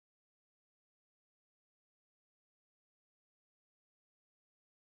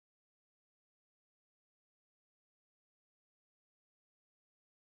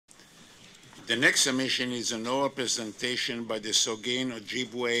The next submission is an oral presentation by the Saugeen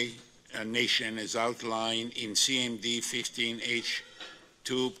Ojibway Nation as outlined in CMD 15H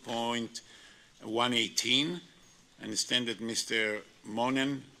 2.118. I understand that Mr.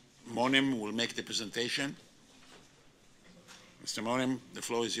 Monem will make the presentation. Mr. Monem, the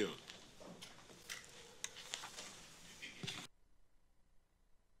floor is yours.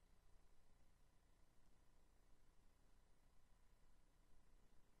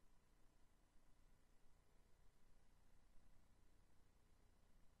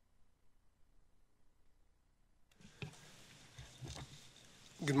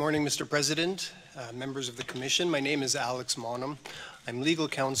 Good morning, Mr. President, members of the Commission. My name is Alex Monum. I'm legal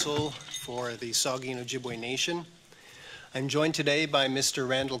counsel for the Saugeen Ojibway Nation. I'm joined today by Mr.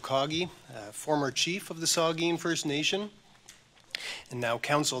 Randall Coggy, former chief of the Saugeen First Nation and now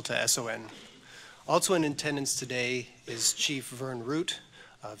counsel to SON. Also in attendance today is Chief Vern Root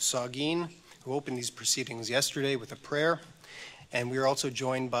of Saugeen, who opened these proceedings yesterday with a prayer. And we are also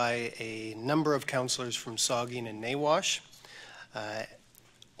joined by a number of councillors from Saugeen and Nawash.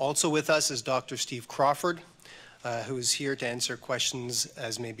 Also with us is Dr. Steve Crawford, who is here to answer questions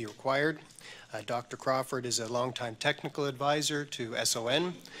as may be required. Dr. Crawford is a longtime technical advisor to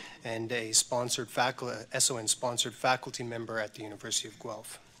SON and a SON-sponsored faculty member at the University of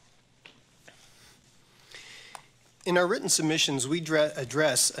Guelph. In our written submissions, we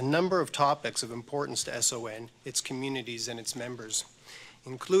address a number of topics of importance to SON, its communities, and its members,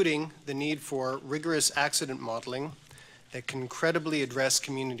 including the need for rigorous accident modeling that can credibly address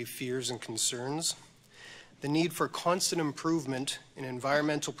community fears and concerns, the need for constant improvement in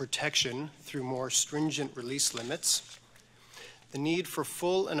environmental protection through more stringent release limits, the need for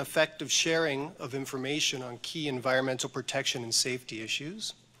full and effective sharing of information on key environmental protection and safety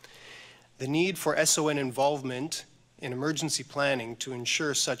issues, the need for SON involvement in emergency planning to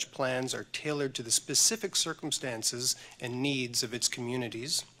ensure such plans are tailored to the specific circumstances and needs of its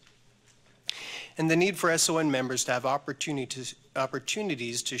communities, and the need for SON members to have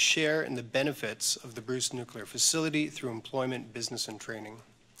opportunities to share in the benefits of the Bruce Nuclear Facility through employment, business, and training.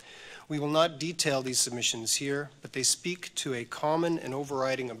 We will not detail these submissions here, but they speak to a common and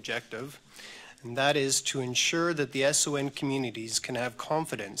overriding objective, and that is to ensure that the SON communities can have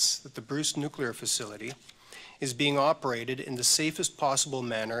confidence that the Bruce Nuclear Facility is being operated in the safest possible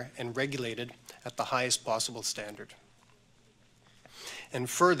manner and regulated at the highest possible standard. And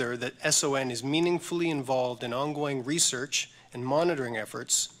further, that SON is meaningfully involved in ongoing research and monitoring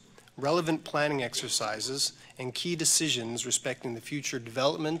efforts, relevant planning exercises, and key decisions respecting the future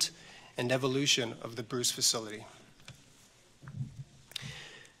development and evolution of the Bruce facility.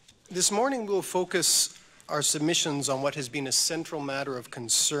 This morning, we'll focus our submissions on what has been a central matter of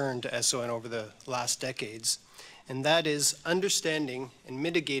concern to SON over the last decades, and that is understanding and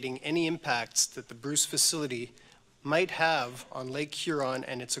mitigating any impacts that the Bruce facility might have on Lake Huron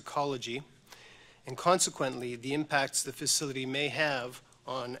and its ecology, and consequently the impacts the facility may have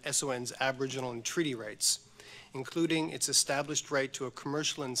on SON's Aboriginal and treaty rights, including its established right to a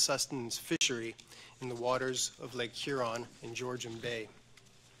commercial and sustenance fishery in the waters of Lake Huron and Georgian Bay.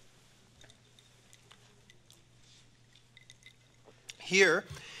 Here,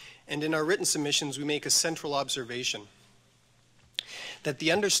 and in our written submissions, we make a central observation that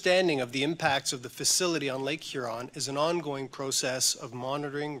the understanding of the impacts of the facility on Lake Huron is an ongoing process of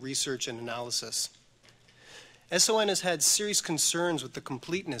monitoring, research, and analysis. SON has had serious concerns with the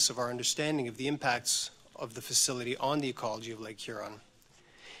completeness of our understanding of the impacts of the facility on the ecology of Lake Huron,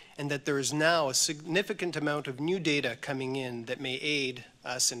 and that there is now a significant amount of new data coming in that may aid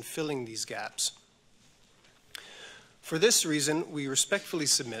us in filling these gaps. For this reason, we respectfully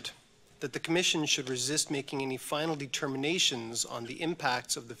submit that the Commission should resist making any final determinations on the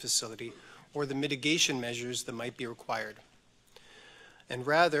impacts of the facility or the mitigation measures that might be required, and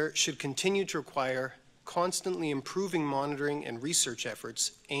rather should continue to require constantly improving monitoring and research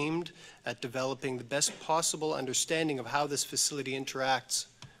efforts aimed at developing the best possible understanding of how this facility interacts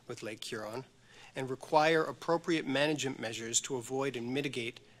with Lake Huron, and require appropriate management measures to avoid and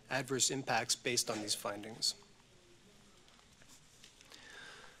mitigate adverse impacts based on these findings.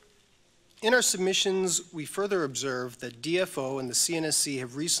 In our submissions, we further observe that DFO and the CNSC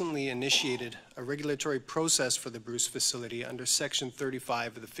have recently initiated a regulatory process for the Bruce facility under Section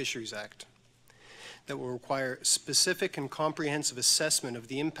 35 of the Fisheries Act that will require specific and comprehensive assessment of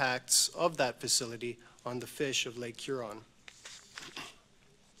the impacts of that facility on the fish of Lake Huron.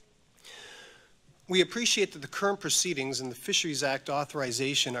 We appreciate that the current proceedings and the Fisheries Act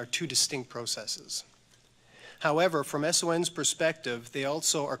authorization are two distinct processes. However, from SON's perspective, they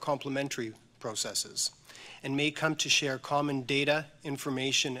also are complementary processes and may come to share common data,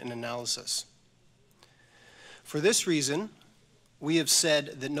 information, and analysis. For this reason, we have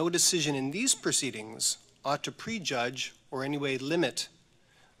said that no decision in these proceedings ought to prejudge or in any way limit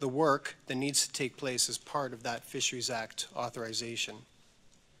the work that needs to take place as part of that Fisheries Act authorization.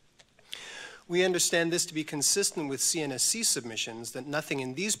 We understand this to be consistent with CNSC submissions that nothing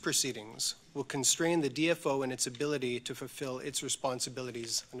in these proceedings will constrain the DFO in its ability to fulfill its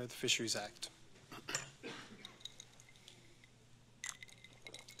responsibilities under the Fisheries Act.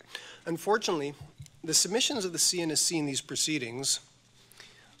 Unfortunately, the submissions of the CNSC in these proceedings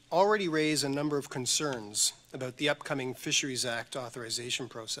already raise a number of concerns about the upcoming Fisheries Act authorization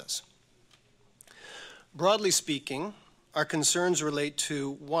process. Broadly speaking, our concerns relate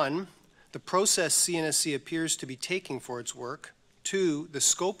to, 1, the process CNSC appears to be taking for its work, 2, the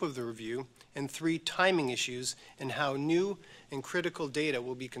scope of the review, and 3, timing issues and how new and critical data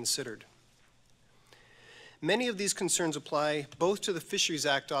will be considered. Many of these concerns apply both to the Fisheries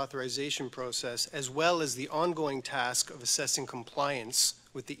Act authorization process as well as the ongoing task of assessing compliance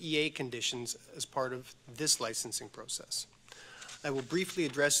with the EA conditions as part of this licensing process. I will briefly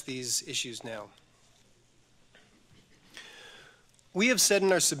address these issues now. We have said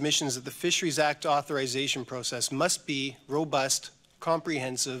in our submissions that the Fisheries Act authorization process must be robust,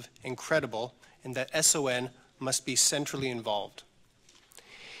 comprehensive, and credible, and that SON must be centrally involved.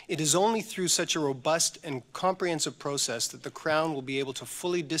 It is only through such a robust and comprehensive process that the Crown will be able to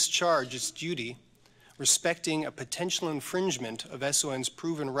fully discharge its duty respecting a potential infringement of SON's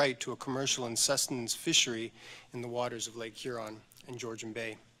proven right to a commercial and sustenance fishery in the waters of Lake Huron and Georgian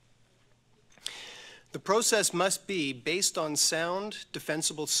Bay. The process must be based on sound,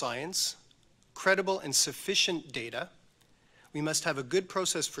 defensible science, credible and sufficient data. We must have a good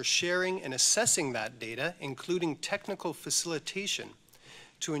process for sharing and assessing that data, including technical facilitation,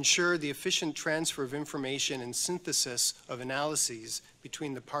 to ensure the efficient transfer of information and synthesis of analyses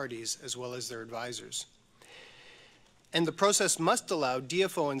between the parties as well as their advisors. And the process must allow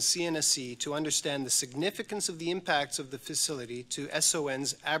DFO and CNSC to understand the significance of the impacts of the facility to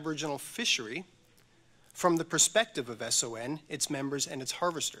SON's Aboriginal fishery from the perspective of SON, its members, and its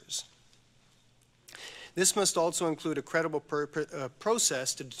harvesters. This must also include a credible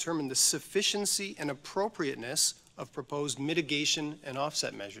process to determine the sufficiency and appropriateness of proposed mitigation and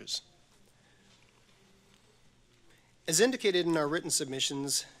offset measures. As indicated in our written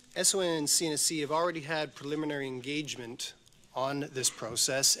submissions, SON and CNSC have already had preliminary engagement on this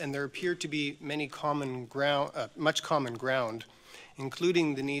process, and there appear to be much common ground,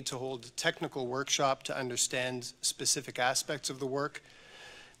 including the need to hold a technical workshop to understand specific aspects of the work.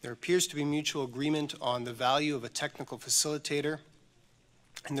 There appears to be mutual agreement on the value of a technical facilitator,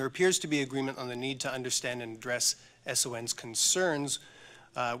 and there appears to be agreement on the need to understand and address SON's concerns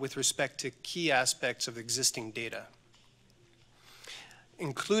with respect to key aspects of existing data,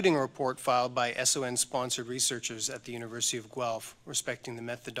 including a report filed by SON-sponsored researchers at the University of Guelph respecting the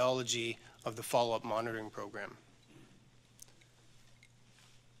methodology of the follow-up monitoring program.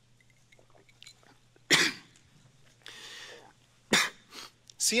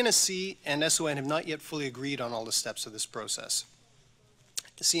 CNSC and SON have not yet fully agreed on all the steps of this process.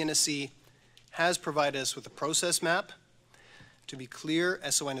 The CNSC has provided us with a process map. To be clear,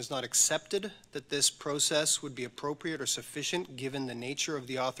 SON has not accepted that this process would be appropriate or sufficient given the nature of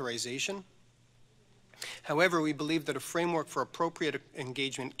the authorization. However, we believe that a framework for appropriate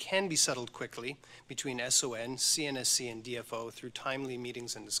engagement can be settled quickly between SON, CNSC, and DFO through timely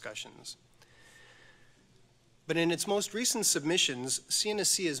meetings and discussions. But in its most recent submissions,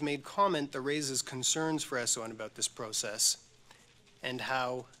 CNSC has made comment that raises concerns for SON about this process and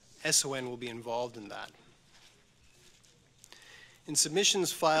how SON will be involved in that. In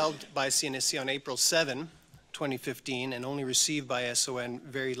submissions filed by CNSC on April 7, 2015, and only received by SON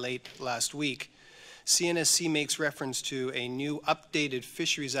very late last week, CNSC makes reference to a new updated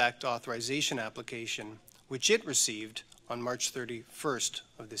Fisheries Act authorization application, which it received on March 31st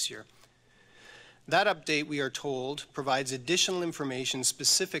of this year. That update, we are told, provides additional information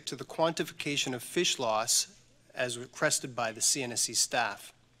specific to the quantification of fish loss as requested by the CNSC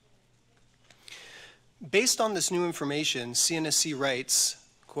staff. Based on this new information, CNSC writes,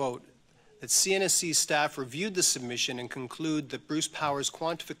 quote, that CNSC staff reviewed the submission and conclude that Bruce Power's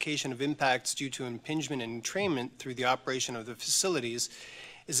quantification of impacts due to impingement and entrainment through the operation of the facilities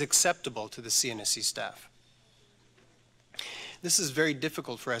is acceptable to the CNSC staff. This is very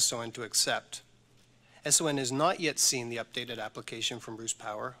difficult for SON to accept. SON has not yet seen the updated application from Bruce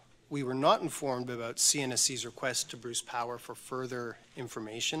Power. We were not informed about CNSC's request to Bruce Power for further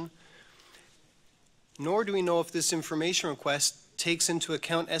information, nor do we know if this information request takes into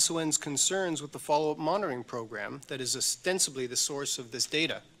account SON's concerns with the follow-up monitoring program that is ostensibly the source of this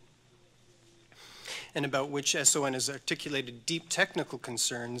data. and about which SON has articulated deep technical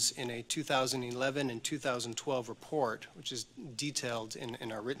concerns in a 2011 and 2012 report, which is detailed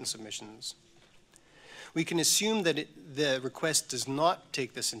in our written submissions. We can assume that the request does not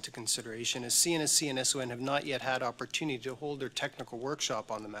take this into consideration, as CNSC and SON have not yet had opportunity to hold their technical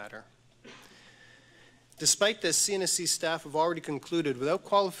workshop on the matter. Despite this, CNSC staff have already concluded, without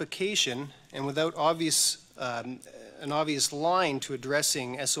qualification and without an obvious line to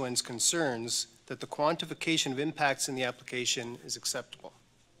addressing SON's concerns, that the quantification of impacts in the application is acceptable.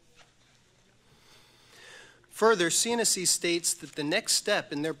 Further, CNSC states that the next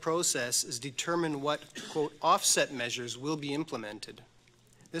step in their process is determine what, quote, offset measures will be implemented.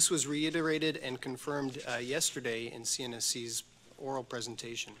 This was reiterated and confirmed yesterday in CNSC's oral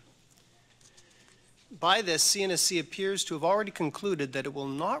presentation. By this, CNSC appears to have already concluded that it will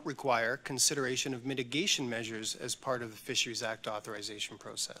not require consideration of mitigation measures as part of the Fisheries Act authorization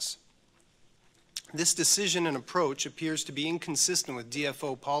process. This decision and approach appears to be inconsistent with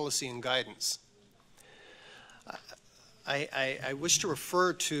DFO policy and guidance. I wish to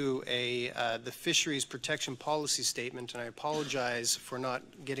refer to the Fisheries Protection Policy Statement, and I apologize for not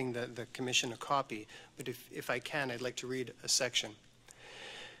getting the Commission a copy, but if I can, I'd like to read a section.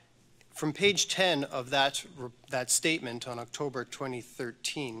 From page 10 of that statement on October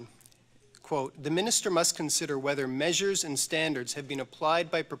 2013, quote, the Minister must consider whether measures and standards have been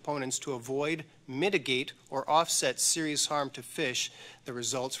applied by proponents to avoid, mitigate, or offset serious harm to fish that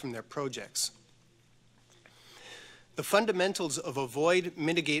results from their projects. The fundamentals of avoid,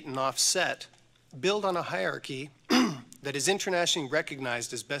 mitigate, and offset build on a hierarchy that is internationally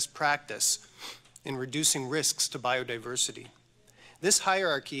recognized as best practice in reducing risks to biodiversity. This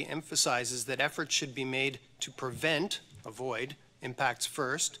hierarchy emphasizes that efforts should be made to prevent, avoid, impacts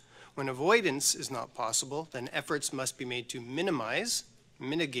first. When avoidance is not possible, then efforts must be made to minimize,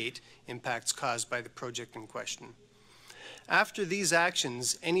 mitigate impacts caused by the project in question. After these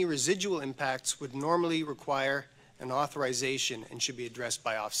actions, any residual impacts would normally require an authorization and should be addressed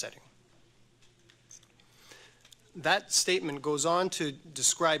by offsetting. That statement goes on to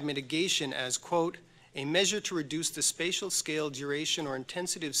describe mitigation as, quote, a measure to reduce the spatial scale, duration, or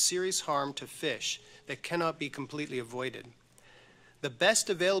intensity of serious harm to fish that cannot be completely avoided. The best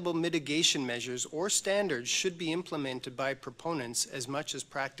available mitigation measures or standards should be implemented by proponents as much as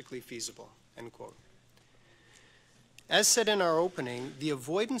practically feasible, end quote. As said in our opening, the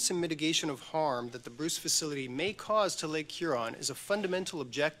avoidance and mitigation of harm that the Bruce facility may cause to Lake Huron is a fundamental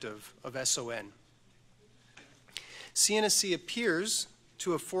objective of SON. CNSC appears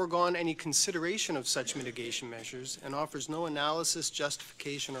to have foregone any consideration of such mitigation measures and offers no analysis,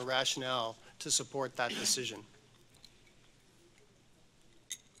 justification, or rationale to support that decision.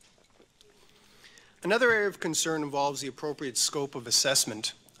 Another area of concern involves the appropriate scope of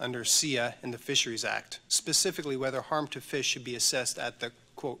assessment under SIA and the Fisheries Act, specifically whether harm to fish should be assessed at the,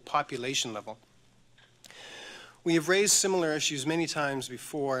 quote, population level. We have raised similar issues many times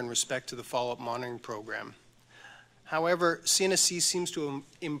before in respect to the follow-up monitoring program. However, CNSC seems to have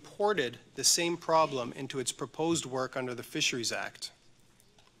imported the same problem into its proposed work under the Fisheries Act.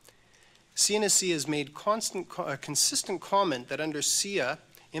 CNSC has made consistent comment that under SIA,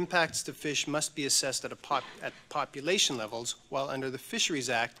 impacts to fish must be assessed at population levels, while under the Fisheries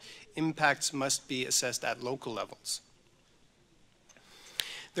Act, impacts must be assessed at local levels.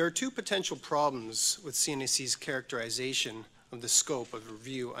 There are two potential problems with CNSC's characterization of the scope of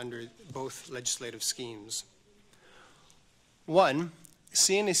review under both legislative schemes. One,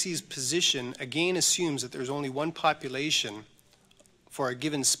 CNSC's position again assumes that there's only one population for a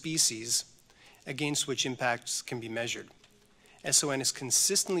given species against which impacts can be measured. SON has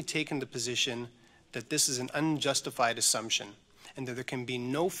consistently taken the position that this is an unjustified assumption and that there can be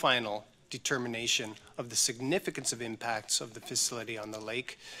no final determination of the significance of impacts of the facility on the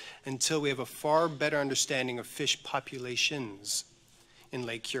lake until we have a far better understanding of fish populations in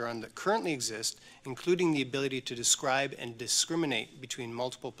Lake Huron that currently exist, including the ability to describe and discriminate between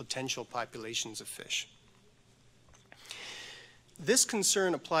multiple potential populations of fish. This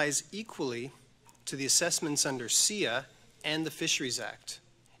concern applies equally to the assessments under SIA and the Fisheries Act.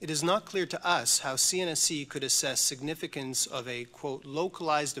 It is not clear to us how CNSC could assess significance of a, quote,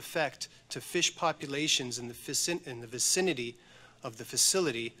 localized effect to fish populations in the vicinity of the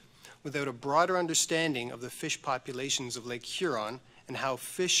facility without a broader understanding of the fish populations of Lake Huron and how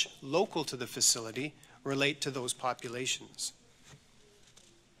fish local to the facility relate to those populations.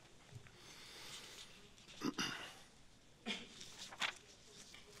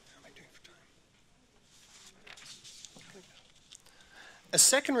 A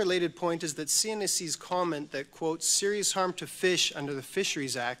second related point is that CNSC's comment that, quote, serious harm to fish under the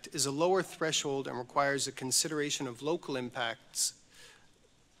Fisheries Act is a lower threshold and requires a consideration of local impacts,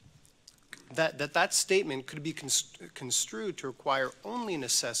 that statement could be construed to require only an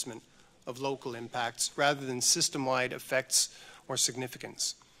assessment of local impacts rather than system-wide effects or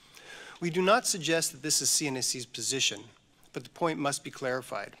significance. We do not suggest that this is CNSC's position, but the point must be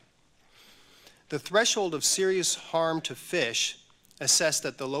clarified. The threshold of serious harm to fish assessed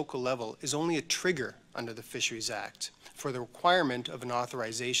at the local level is only a trigger under the Fisheries Act for the requirement of an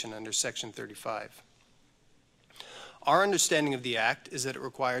authorization under Section 35. Our understanding of the Act is that it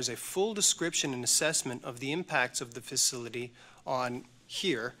requires a full description and assessment of the impacts of the facility on,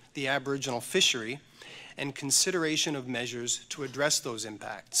 here, the Aboriginal fishery, and consideration of measures to address those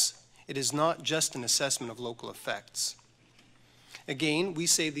impacts. It is not just an assessment of local effects. Again, we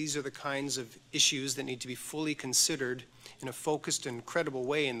say these are the kinds of issues that need to be fully considered in a focused and credible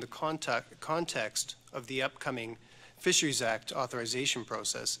way in the context of the upcoming Fisheries Act authorization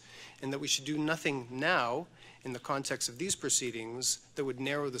process, and that we should do nothing now in the context of these proceedings that would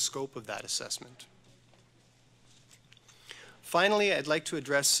narrow the scope of that assessment. Finally, I'd like to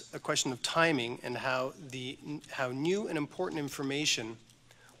address a question of timing and how new and important information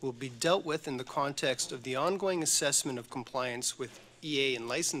will be dealt with in the context of the ongoing assessment of compliance with EA and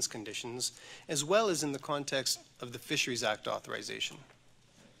license conditions, as well as in the context of the Fisheries Act authorization.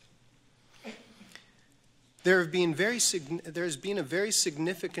 There has been a very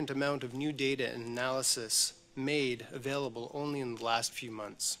significant amount of new data and analysis made available only in the last few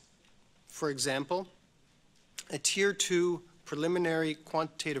months. For example, a Tier 2 preliminary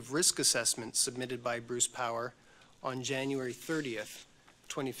quantitative risk assessment submitted by Bruce Power on January 30th,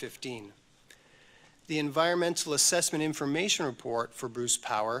 2015. The Environmental Assessment Information Report for Bruce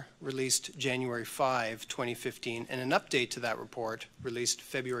Power, released January 5, 2015, and an update to that report, released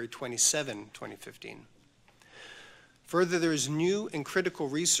February 27, 2015. Further, there is new and critical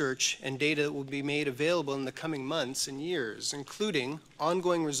research and data that will be made available in the coming months and years, including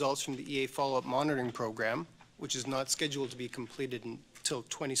ongoing results from the EA Follow-Up Monitoring Program, which is not scheduled to be completed until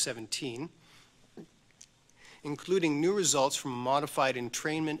 2017, including new results from a modified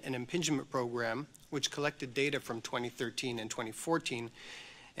entrainment and impingement program, which collected data from 2013 and 2014,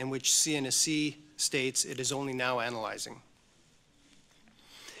 and which CNSC states it is only now analyzing.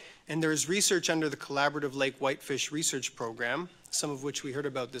 And there is research under the Collaborative Lake Whitefish Research Program, some of which we heard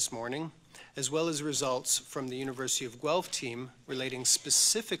about this morning, as well as results from the University of Guelph team relating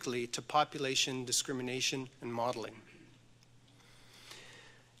specifically to population discrimination and modeling.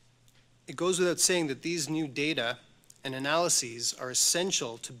 It goes without saying that these new data and analyses are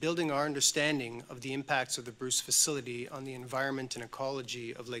essential to building our understanding of the impacts of the Bruce facility on the environment and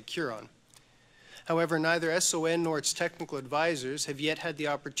ecology of Lake Huron. However, neither SON nor its technical advisors have yet had the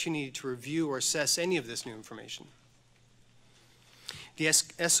opportunity to review or assess any of this new information. The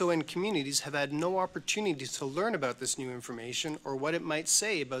SON communities have had no opportunity to learn about this new information or what it might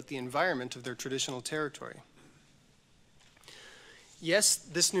say about the environment of their traditional territory. Yes,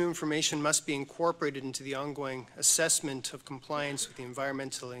 this new information must be incorporated into the ongoing assessment of compliance with the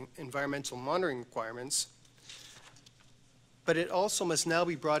environmental monitoring requirements, but it also must now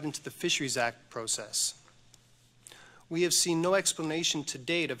be brought into the Fisheries Act process. We have seen no explanation to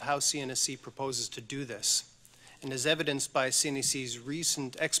date of how CNSC proposes to do this. And as evidenced by CNSC's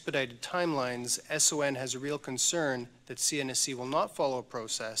recent expedited timelines, SON has a real concern that CNSC will not follow a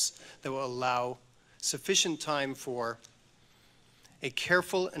process that will allow sufficient time for a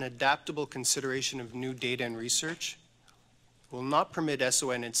careful and adaptable consideration of new data and research, will not permit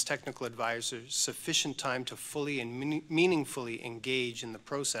SON and its technical advisors sufficient time to fully and meaningfully engage in the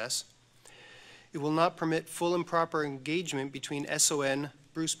process. It will not permit full and proper engagement between SON,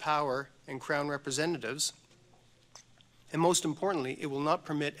 Bruce Power, and Crown representatives. And most importantly, it will not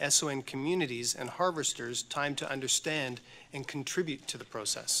permit SON communities and harvesters time to understand and contribute to the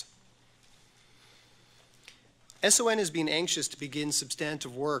process. SON has been anxious to begin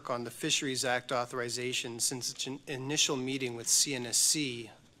substantive work on the Fisheries Act authorization since its initial meeting with CNSC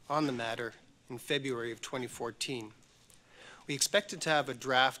on the matter in February of 2014. We expected to have a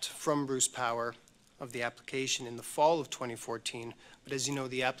draft from Bruce Power of the application in the fall of 2014, but as you know,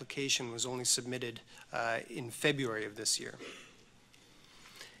 the application was only submitted in February of this year.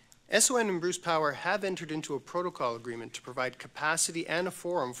 SON and Bruce Power have entered into a protocol agreement to provide capacity and a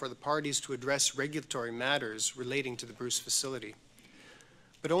forum for the parties to address regulatory matters relating to the Bruce facility.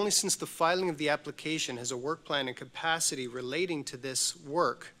 But only since the filing of the application has a work plan and capacity relating to this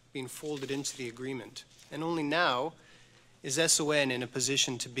work been folded into the agreement. And only now is SON in a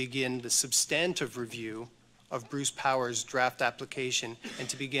position to begin the substantive review of Bruce Power's draft application and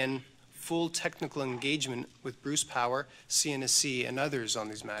to begin full technical engagement with Bruce Power, CNSC, and others on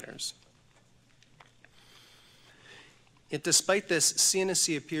these matters. Yet despite this,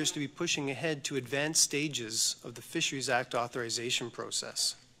 CNSC appears to be pushing ahead to advanced stages of the Fisheries Act authorization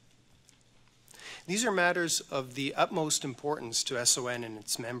process. These are matters of the utmost importance to SON and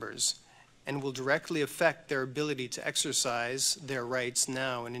its members and will directly affect their ability to exercise their rights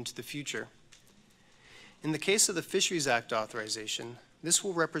now and into the future. In the case of the Fisheries Act authorization, this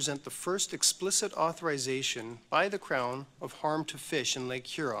will represent the first explicit authorization by the Crown of harm to fish in Lake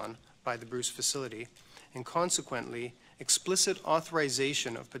Huron by the Bruce facility, and consequently, explicit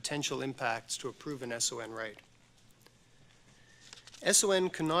authorization of potential impacts to a proven SON right. SON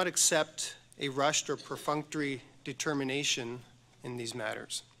cannot accept a rushed or perfunctory determination in these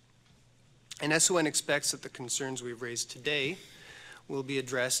matters. And SON expects that the concerns we've raised today will be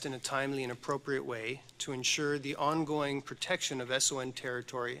addressed in a timely and appropriate way to ensure the ongoing protection of SON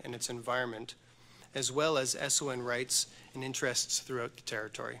territory and its environment, as well as SON rights and interests throughout the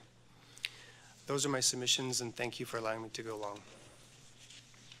territory. Those are my submissions, and thank you for allowing me to go long.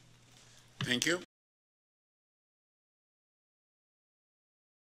 Thank you.